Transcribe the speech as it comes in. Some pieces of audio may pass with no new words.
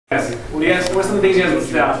What are some of the things you guys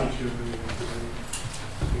listed out? We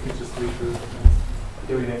could just leave for What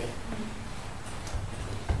do you think?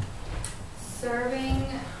 Serving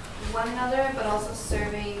one another, but also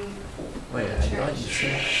serving Wait, the I thought you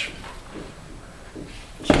church.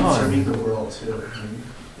 said John. Serving the world too.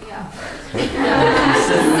 Yeah.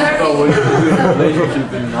 Oh,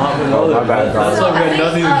 relationship and not with others. my bad, That's So like I we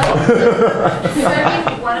think, had nothing.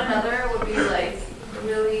 serving one another would be like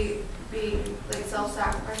really being like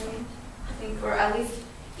self-sacrificing, I think, or at least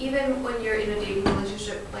even when you're in a dating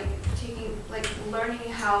relationship, like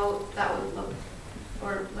learning how that would look,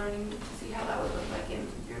 or learning to see how that would look like in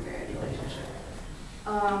your marriage relationship.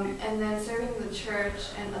 And then serving the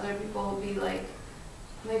church and other people would be like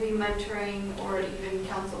maybe mentoring or even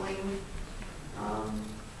counseling. I don't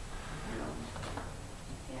know.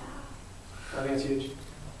 Yeah. I think it's huge.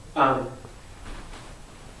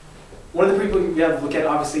 One of the people we have to look at,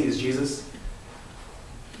 obviously, is Jesus.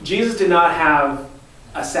 Jesus did not have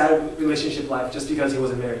a sad relationship life just because he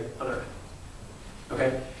wasn't married on earth.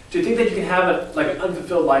 Okay? Do you think that you can have an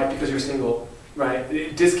unfulfilled life because you're single, right?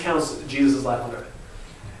 It discounts Jesus' life on earth.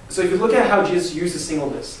 So if you look at how Jesus used his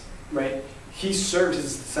singleness, right? He served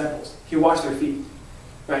his disciples. He washed their feet,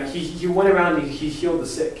 right? He went around and he healed the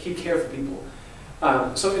sick. He cared for people.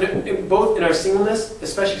 So both in our singleness,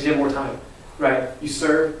 especially because you have more time, right? You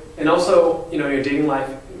serve, and also, in your dating life,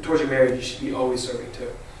 towards your marriage, you should be always serving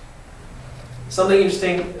too. Something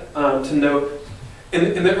interesting to note,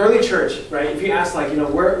 in the early church, right? If you ask,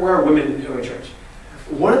 where are women in the early church?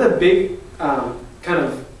 One of the big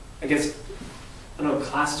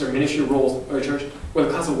classes or ministry roles in the church were the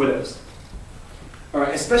class of widows. All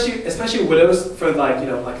right, especially widows for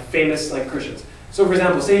famous Christians. So for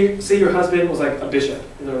example, say your husband was a bishop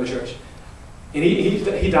in the early church, and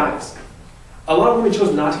he dies. A lot of women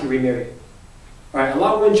chose not to get remarried. All right, a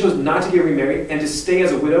lot of women chose not to get remarried and to stay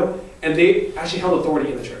as a widow, and they actually held authority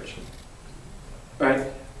in the church. Right?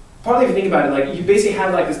 Partly, if you think about it, you basically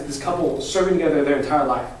have this couple serving together their entire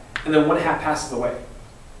life, and then one half passes away,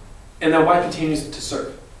 and that wife continues to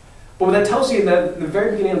serve. But what that tells you, that the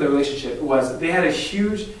very beginning of the relationship was they had a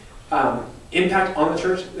huge impact on the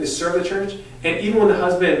church. They served the church, and even when the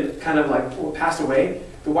husband passed away,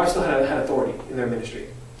 the wife still had authority in their ministry.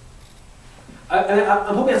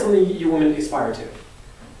 I'm hoping that's something you women aspire to,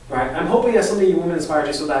 right? I'm hoping that's something you women aspire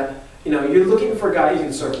to, so that you're looking for a guy you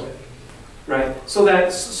can serve with, right? So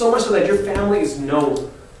much so that your family is known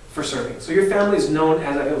for serving. So your family is known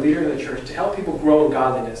as a leader in the church to help people grow in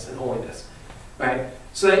godliness and holiness, right?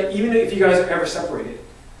 So that even if you guys are ever separated,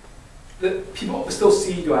 that people still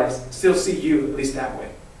see you at least that way,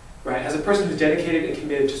 right? As a person who's dedicated and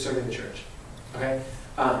committed to serving the church, okay?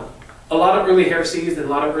 A lot of early heresies and a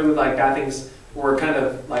lot of early bad things were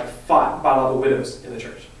fought by all the widows in the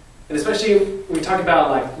church, and especially when we talk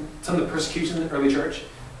about some of the persecution in the early church,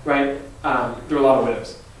 right? There were a lot of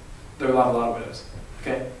widows. There were a lot of widows.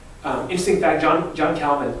 Okay. Interesting fact: John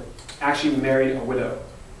Calvin actually married a widow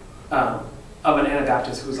of an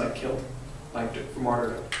Anabaptist who was killed, for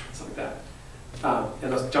martyrdom, stuff like that.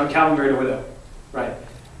 And John Calvin married a widow, right?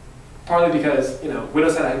 Partly because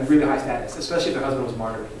widows had a really high status, especially if their husband was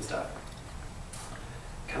martyred and stuff.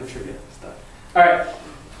 Kind of trivia stuff. All right.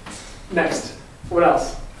 Next, what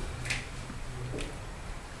else?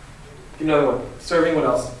 Another one. Serving. What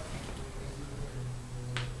else?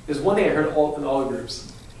 There's one thing I heard in all the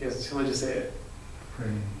groups. Yes, someone just say it.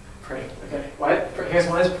 Praying. Praying. Okay. Why? Here's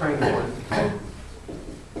why is praying important?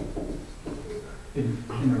 In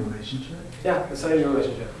a relationship? Yeah, it's not in your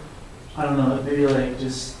relationship. I don't know, maybe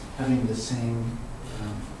just having the same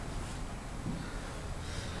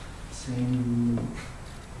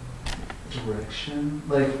direction.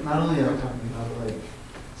 Not only am I talking about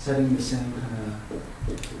setting the same kind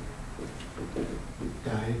of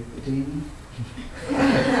guiding.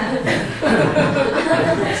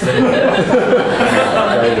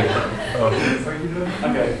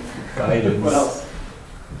 Okay. Guidance. What else?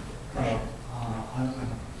 I don't know.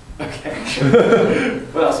 Okay.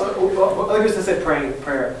 What else? What other groups that said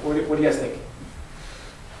prayer? What do you guys think?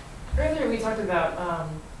 Earlier we talked about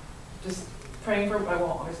just praying for,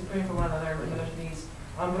 obviously praying for one another, one another's needs,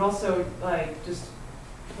 but also just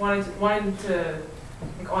wanting to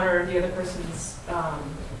honor the other person's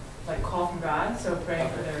call from God. So praying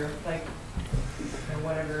for their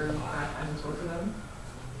whatever God has worked for them.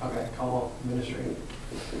 Okay, call ministry.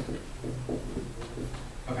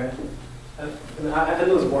 Okay. And I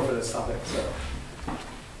know there's more for this topic, so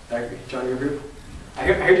I agree. John, your group? I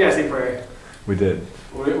heard you guys say prayer. We did.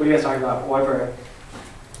 What are you guys talking about? Why prayer?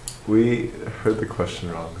 We heard the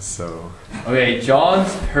question wrong, so... Okay,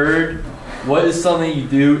 John's heard, what is something you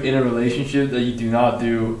do in a relationship that you do not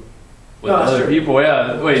do with No, that's other true. people.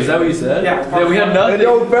 Yeah. Wait, is that what you said? Yeah. We had In nothing.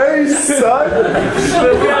 your face, son. We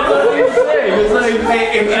had nothing to say. It's like,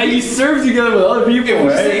 and you serve together with other people, If we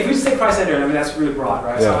right? just say Christ-centered, I mean, that's really broad,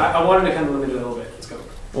 right? So Yeah. I wanted to kind of limit it a little bit. Let's go.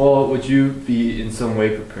 Well, would you be in some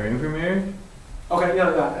way preparing for marriage? Okay,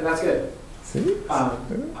 yeah, that's good. See?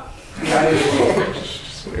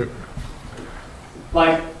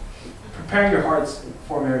 Like, preparing your hearts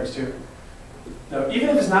for marriage too. No, even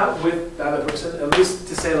if it's not with the other person, at least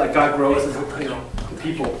to say like God grows as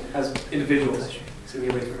people, as individuals, so we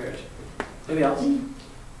get ready for marriage. Anything else?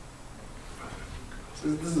 So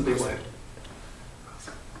this is a big one. There's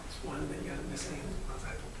one that you got missing.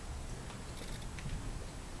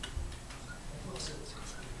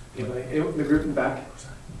 Anybody? Anyone in the group in the back?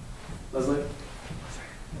 Leslie?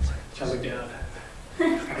 Try to look down.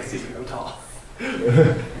 I can see you. I'm tall.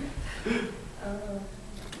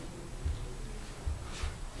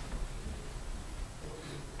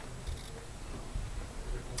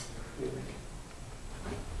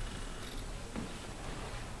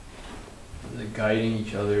 Is it guiding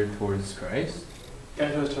each other towards Christ?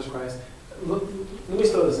 Guys, trust Christ. Let me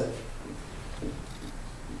throw this in.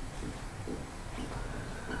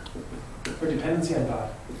 For dependency on God.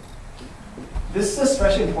 This is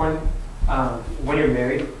especially important when you're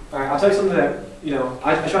married. All right, I'll tell you something that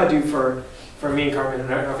I try to do for me and Carmen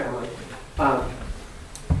and our family.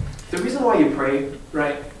 The reason why you pray,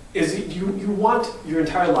 right, is you want your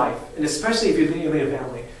entire life, and especially if you're living a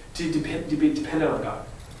family, to be dependent on God.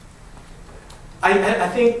 I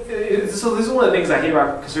think, so this is one of the things I hate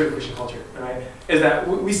about conservative Christian culture, right? Is that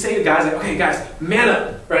we say to guys, like, okay guys, man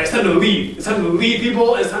up, right? It's time to lead. It's time to lead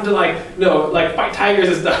people. It's time to fight tigers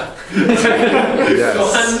and stuff. Yes.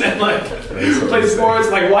 Go hunt and play sports,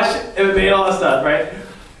 watch MMA and all that stuff, right?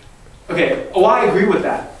 Okay, well I agree with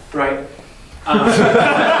that, right?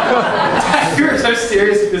 Tigers are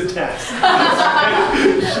serious with task.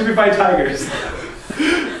 Should we fight tigers?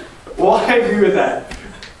 Well, I agree with that.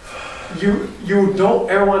 You don't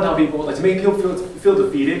ever want to tell people, to make people feel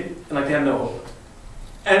defeated and like they have no hope.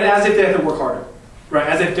 And as if they have to work harder. Right?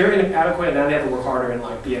 As if they're inadequate and now they have to work harder and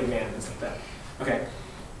be a man and stuff like that. Okay.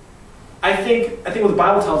 I think what the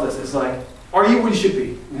Bible tells us is are you what you should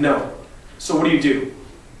be? No. So what do?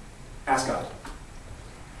 Ask God.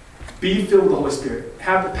 Be filled with the Holy Spirit.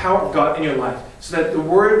 Have the power of God in your life. So that the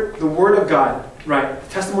word of God, right, the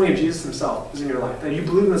testimony of Jesus himself is in your life. That you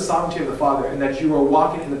believe in the sovereignty of the Father and that you are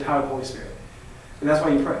walking in the power of the Holy Spirit. And that's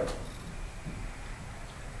why you pray.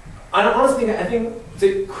 I honestly think it's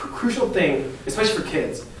a crucial thing, especially for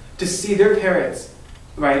kids, to see their parents,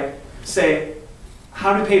 right, say,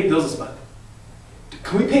 how do we pay bills this month?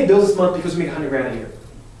 Can we pay bills this month because we make $100,000 a year?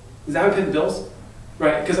 Is that how we pay the bills?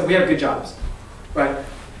 Right? Because we have good jobs. Right?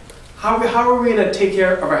 How are we going to take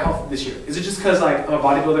care of our health this year? Is it just because I'm a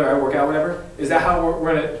bodybuilder, I work out, whatever? Is that how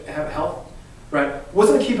we're going to have health? Right? What's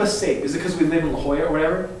going to keep us safe? Is it because we live in La Jolla or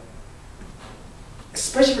whatever?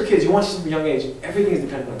 Especially for kids, you want to teach them from a young age, everything is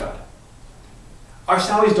dependent on God. Our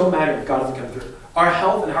salaries don't matter if God doesn't come through. Our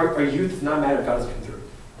health and our youth does not matter if God doesn't come through.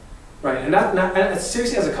 Right? And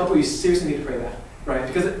seriously, as a couple, you seriously need to pray that. Right?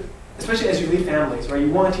 Because especially as you lead families, right, you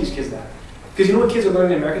want to teach kids that. Because you know what kids are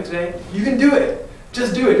learning in America today? You can do it.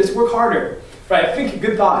 Just do it. Just work harder. Right? Think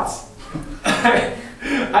good thoughts.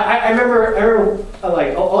 I remember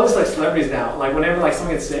all these celebrities now, whenever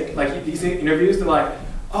someone gets sick, you see interviews, they're like,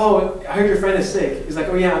 oh, I heard your friend is sick. He's like,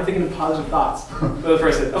 oh yeah, I'm thinking positive thoughts for the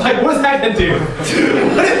person. I'm like, what is that going to do?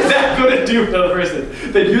 What is that going to do for the other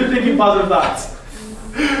person? That you're thinking positive thoughts.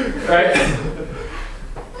 Right?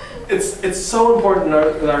 It's so important in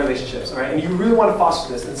our relationships, all right? And you really want to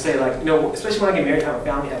foster this and say, especially when I get married, have a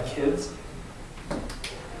family, have kids,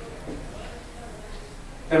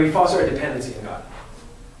 that we foster a dependency in God,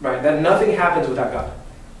 right? That nothing happens without God,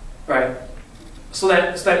 right? So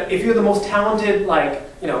that if you're the most talented,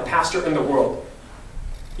 pastor in the world,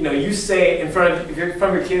 you say in front of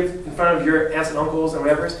your kids, in front of your aunts and uncles and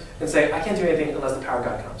whatever, and say, I can't do anything unless the power of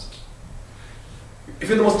God comes. If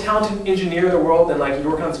you're the most talented engineer in the world and you're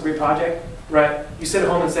working on this great project, right? You sit at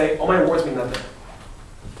home and say, all my words mean nothing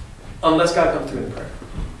unless God comes through in prayer.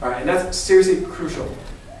 All right, and that's seriously crucial.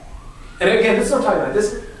 And again, this is what I'm talking about.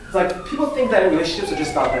 This is people think that relationships are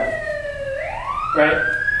just about them, right?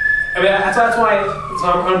 I mean, that's why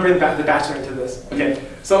I'm going to bring the Bachelor into this. Okay,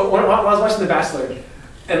 so when I was watching The Bachelor,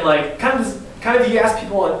 and kind of you ask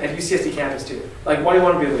people at UCSD campus too, why do you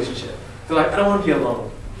want to be in a relationship? They're like, I don't want to be alone.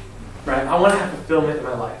 Right? I want to have fulfillment in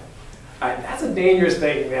my life. Right? That's a dangerous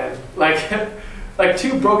thing, man.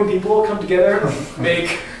 Two broken people come together,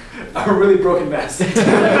 make a really broken mess.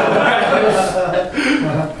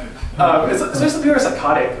 Especially some people are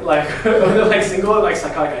psychotic. Like when they're like single, like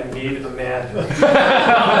psychotic. I need a man.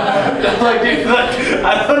 I'm like, dude, like,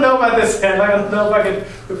 I don't know about this, man. Like, I don't know if I can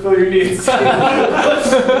fulfill your needs. You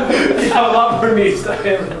have a lot more needs that I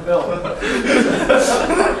can fulfill.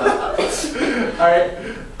 All right.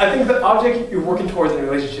 I think the object you're working towards in a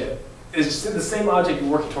relationship is just the same object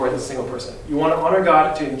you're working towards as a single person. You want to honor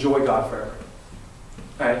God, to enjoy God forever.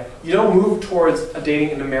 All right? You don't move towards a dating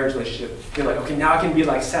and a marriage relationship. You're like, okay, now I can be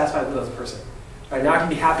like satisfied with the other person. All right? Now I can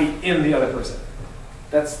be happy in the other person.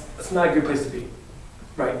 That's not a good place to be.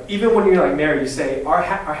 Right? Even when you're like married, you say our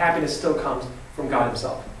happiness still comes from God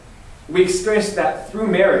Himself. We experience that through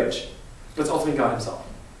marriage, but it's ultimately God Himself.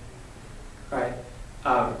 All right?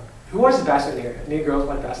 Who watches the Bachelor in here? Any girls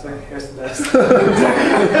watch Bachelor? Here's the best.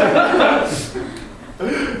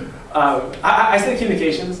 I study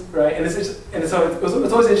communications, right? And so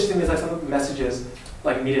it's always interesting is like some of the messages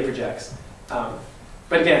like media projects.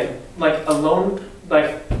 But again, like alone,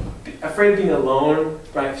 like afraid of being alone,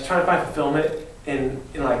 right? Trying to find fulfillment in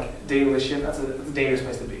like dating relationship, that's a dangerous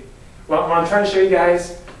place to be. What I'm trying to show you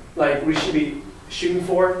guys, like what you should be shooting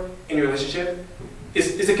for in your relationship,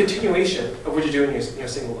 is a continuation of what you're doing in your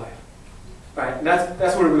single life. Right? And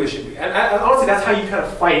that's what it really should be. And honestly, that's how you kind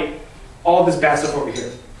of fight all this bad stuff over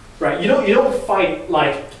here. Right? You don't fight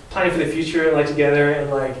like planning for the future, like together,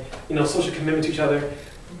 and like social commitment to each other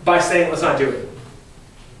by saying let's not do it.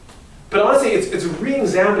 But honestly, it's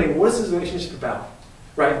re-examining what is this relationship about.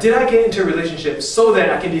 Right? Did I get into a relationship so that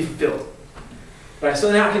I can be fulfilled? Right?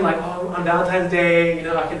 So now I can like on Valentine's Day,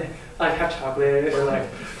 I can like have chocolate or like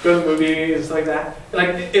go to the movies, like that.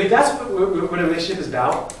 Like if that's what a relationship is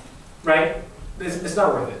about, right? It's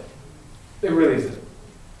not worth it. It really isn't.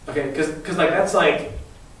 Okay, because like that's like,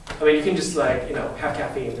 I mean, you can just like have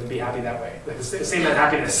caffeine and be happy that way. Like the same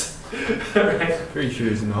happiness, right? Pretty sure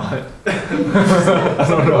it's not. I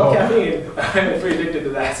don't know. Caffeine. I'm pretty addicted to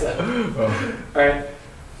that. So. Oh. All right.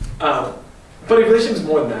 But a relationship is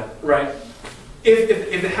more than that, right?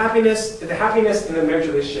 If the happiness in the marriage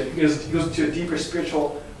relationship goes to a deeper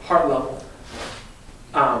spiritual heart level,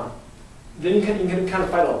 then you can kind of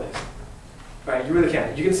fight all this, right? You really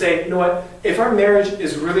can. You can say, you know what? If our marriage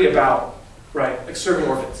is really about, right, like serving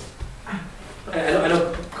orphans. I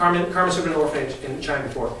know Carmen served in an orphanage in China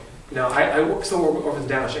before. I still work with orphans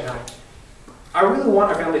down in Shanghai. I really want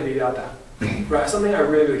our family to be about that, right? Something I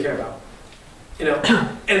really, really care about.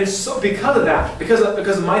 And so because of that, because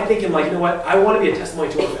of my thinking, like, you know what, I want to be a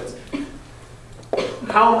testimony to orphans.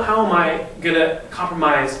 How am I gonna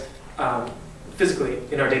compromise physically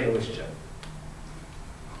in our dating relationship?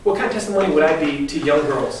 What kind of testimony would I be to young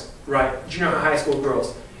girls, right, junior high school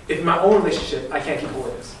girls, if in my own relationship I can't keep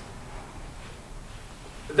holiness?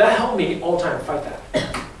 That helped me all the time fight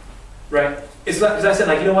that, right? It's like, as I said,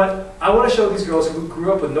 like, you know what, I want to show these girls who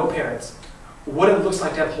grew up with no parents what it looks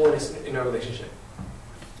like to have holiness in our relationship.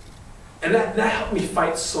 And that helped me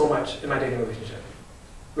fight so much in my dating relationship.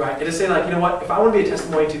 Right? And to say like, you know what, if I want to be a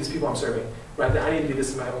testimony to these people I'm serving, right, then I need to do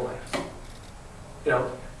this in my own life.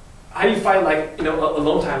 How do you fight like,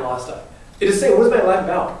 alone time and all that stuff? It is saying, what is my life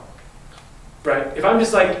about? Right? If I'm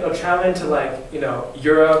just like traveling to like,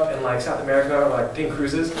 Europe and like South America or like taking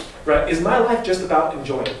cruises, right, is my life just about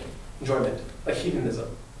enjoyment, like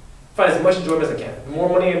hedonism? Find as much enjoyment as I can. The more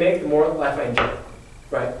money I make, the more life I enjoy.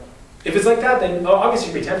 Right? If it's like that, then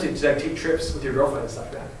obviously you'd be tempted to like take trips with your girlfriend and stuff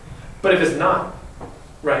like that. But if it's not,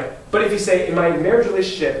 right? But if you say, in my marriage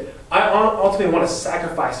relationship, I ultimately want to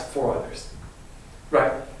sacrifice for others.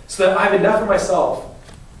 Right? So that I have enough for myself,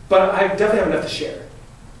 but I definitely have enough to share.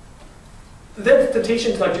 Then the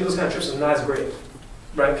temptation to like do those kind of trips is not as great.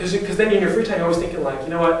 Right? Because then in your free time you're always thinking like, you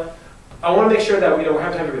know what, I want to make sure that we're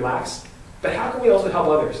having time to relax. But how can we also help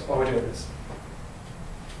others while we're doing this?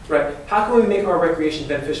 Right? How can we make our recreation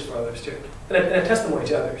beneficial for others too? And a testimony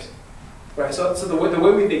to others. Right? So the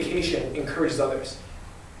way we vacation encourages others.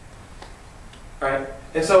 Right?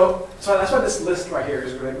 And so that's why this list right here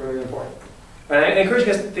is really, really important. And I encourage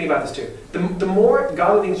you guys to think about this too. The more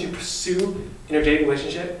godly things you pursue in your dating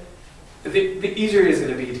relationship, the easier it is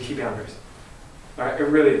going to be to keep boundaries. All right? It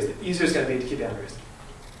really is. The easier it's going to be to keep boundaries.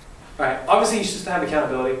 All right? Obviously, you should still have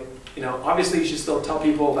accountability. Obviously you should still tell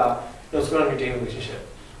people about what's going on in your dating relationship,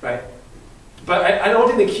 right? But I don't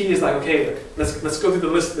think the key is like, okay, let's go through the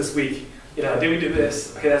list this week. Did we do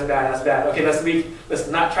this? Okay, that's bad. Okay, next week, let's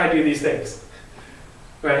not try to do these things,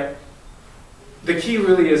 right? The key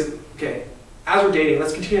really is, okay, as we're dating,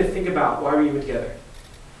 let's continue to think about why we're even together.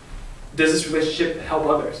 Does this relationship help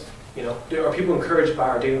others? Are people encouraged by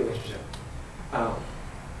our dating relationship?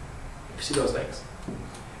 See those things.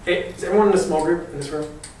 Hey, is everyone in a small group in this room?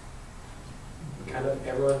 Kind of,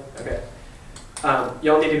 everyone? Okay.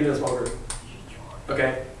 y'all need to be in a small group.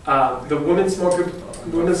 Okay? The women's small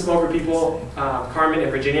group people, Carmen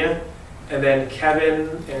and Virginia, and then Kevin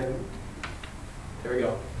and there we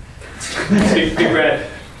go. Big red.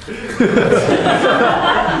 Big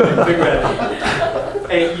red.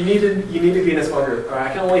 Hey, you need to be in a small group. All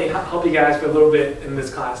right? I can only help you guys for a little bit in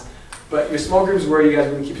this class, but your small group is where you guys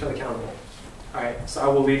really keep each other accountable. All right. So I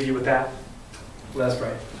will leave you with that. Let us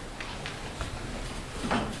pray.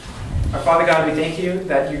 Our Father God, we thank you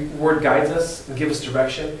that your word guides us and gives us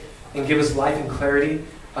direction and gives us life and clarity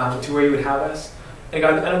to where you would have us. And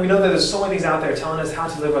God, and we know that there's so many things out there telling us how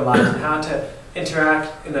to live our lives and how to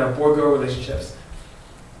interact in our boy-girl relationships.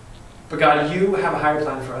 But God, you have a higher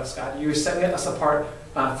plan for us, God. You're setting us apart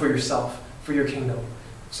for yourself, for your kingdom.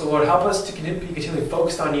 So Lord, help us to be continually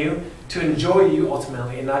focused on you, to enjoy you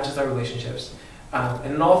ultimately, and not just our relationships.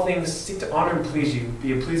 And in all things, seek to honor and please you,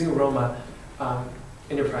 be a pleasing aroma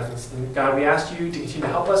in your presence. And God, we ask you to continue to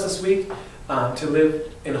help us this week to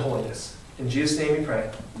live in holiness. In Jesus' name we pray.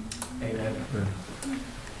 Amen.